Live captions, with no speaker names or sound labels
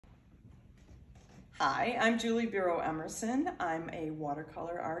Hi, I'm Julie Bureau Emerson. I'm a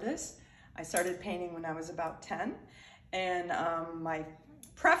watercolor artist. I started painting when I was about 10, and my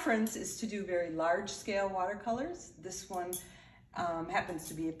preference is to do very large-scale watercolors. This one happens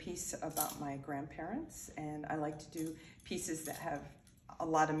to be a piece about my grandparents, and I like to do pieces that have a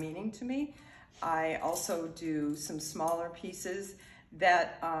lot of meaning to me. I also do some smaller pieces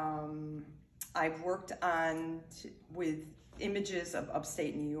that I've worked on with images of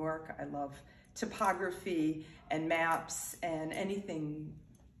upstate New York. I love topography and maps and anything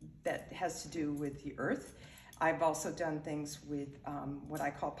that has to do with the earth. I've also done things with what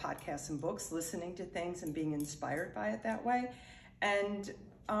I call podcasts and books, listening to things and being inspired by it that way. And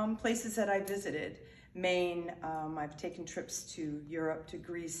places that I visited. Maine, I've taken trips to Europe, to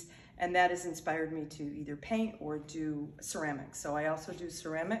Greece, and that has inspired me to either paint or do ceramics. So I also do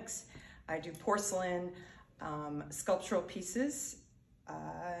ceramics. I do porcelain, sculptural pieces,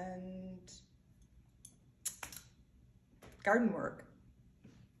 and garden work.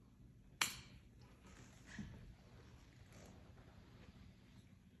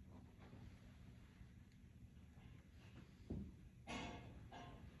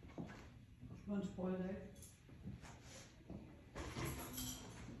 Lunch boiled egg.